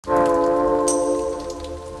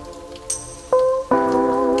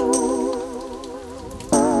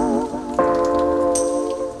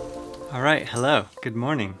Alright, hello, good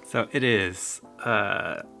morning. So it is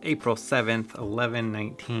April 7th,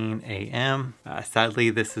 11:19 a.m.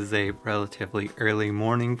 Sadly, this is a relatively early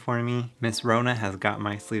morning for me. Miss Rona has got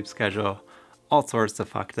my sleep schedule all sorts of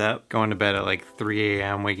fucked up. Going to bed at like 3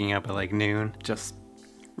 a.m., waking up at like noon. Just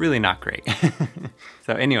really not great.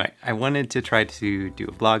 So anyway, I wanted to try to do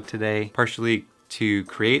a vlog today, partially to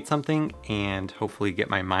create something and hopefully get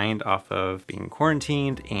my mind off of being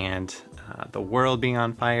quarantined and the world being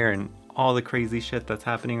on fire and all the crazy shit that's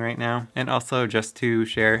happening right now, and also just to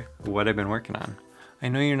share what I've been working on. I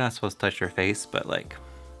know you're not supposed to touch your face, but like,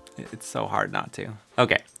 it's so hard not to.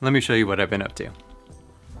 Okay, let me show you what I've been up to.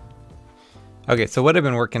 Okay, so what I've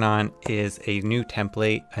been working on is a new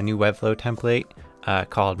template, a new Webflow template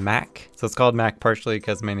called Mac. So it's called Mac partially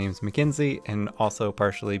because my name's Mackenzie, and also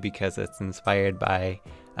partially because it's inspired by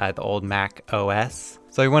the old Mac OS.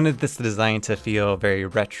 So I wanted this design to feel very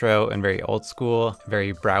retro and very old school,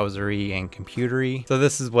 very browsery and computery. So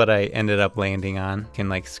this is what I ended up landing on. You can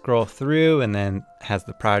like scroll through, and then has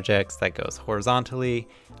the projects that goes horizontally.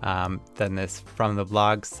 Then this from the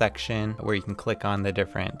blogs section where you can click on the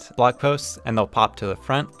different blog posts and they'll pop to the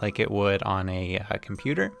front like it would on a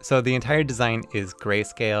computer. So the entire design is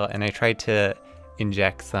grayscale, and I tried to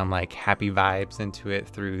inject some like happy vibes into it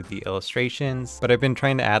through the illustrations, but I've been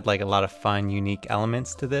trying to add like a lot of fun, unique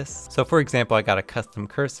elements to this. So for example, I got a custom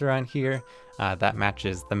cursor on here that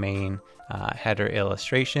matches the main header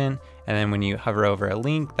illustration, and then when you hover over a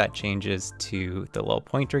link, that changes to the little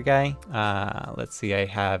pointer guy. Let's see, I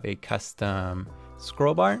have a custom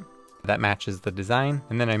scroll bar that matches the design,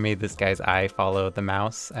 and then I made this guy's eye follow the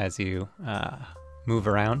mouse as you move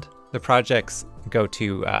around. The projects go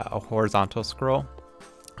to a horizontal scroll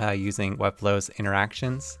using Webflow's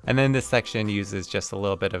interactions. And then this section uses just a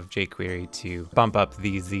little bit of jQuery to bump up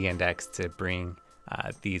the z-index to bring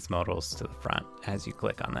these modals to the front as you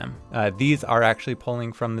click on them. These are actually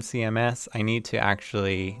pulling from the CMS. I need to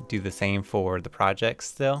actually do the same for the projects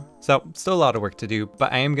still. So still a lot of work to do,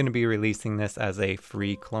 but I am going to be releasing this as a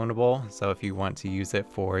free clonable. So if you want to use it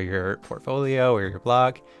for your portfolio or your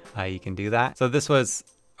blog, you can do that. So this was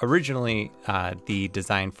originally the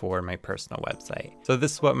design for my personal website. So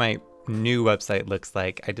this is what my new website looks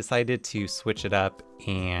like. I decided to switch it up,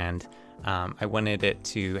 and I wanted it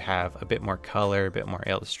to have a bit more color, a bit more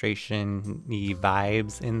illustration-y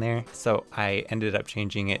vibes in there. So I ended up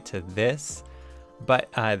changing it to this,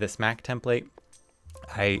 but this Mac template,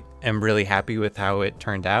 I am really happy with how it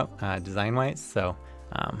turned out design-wise. So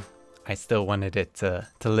I still wanted it to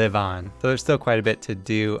live on. So there's still quite a bit to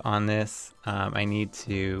do on this. I need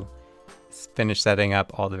to finish setting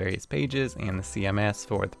up all the various pages and the CMS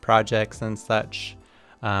for the projects and such.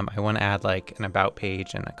 I want to add like an about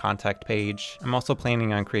page and a contact page. I'm also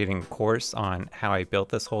planning on creating a course on how I built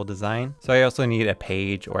this whole design. So I also need a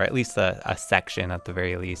page, or at least a section at the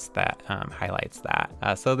very least, that highlights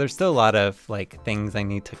that. So there's still a lot of like things I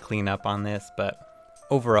need to clean up on this, but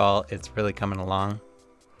overall it's really coming along.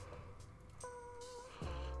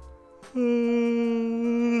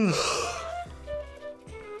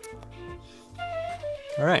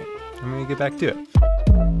 All right, I'm gonna get back to it.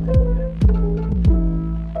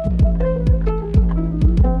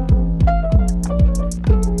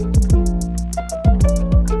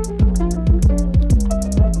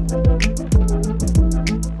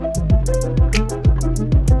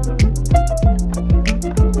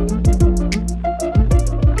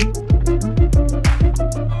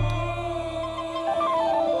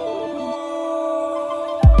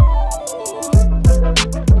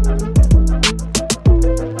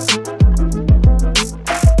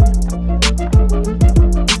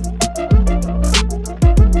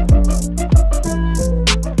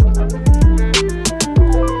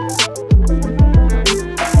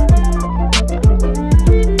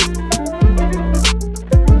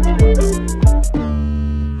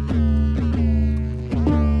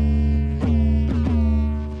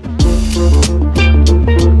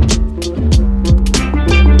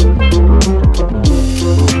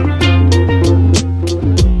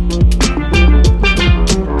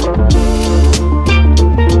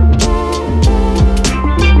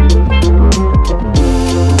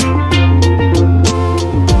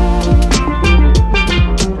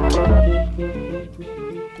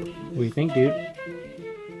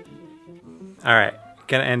 All right,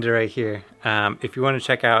 gonna end it right here. If you want to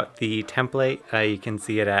check out the template, you can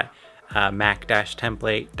see it at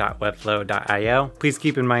mac-template.webflow.io. Please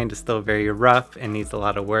keep in mind it's still very rough and needs a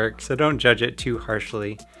lot of work, so don't judge it too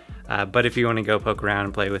harshly. But if you want to go poke around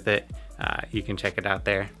and play with it, you can check it out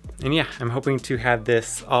there. And yeah, I'm hoping to have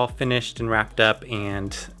this all finished and wrapped up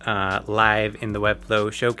and live in the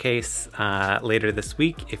Webflow showcase later this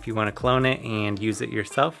week if you want to clone it and use it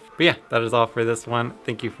yourself. But yeah, that is all for this one.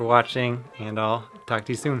 Thank you for watching, and I'll talk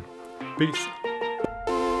to you soon. Peace.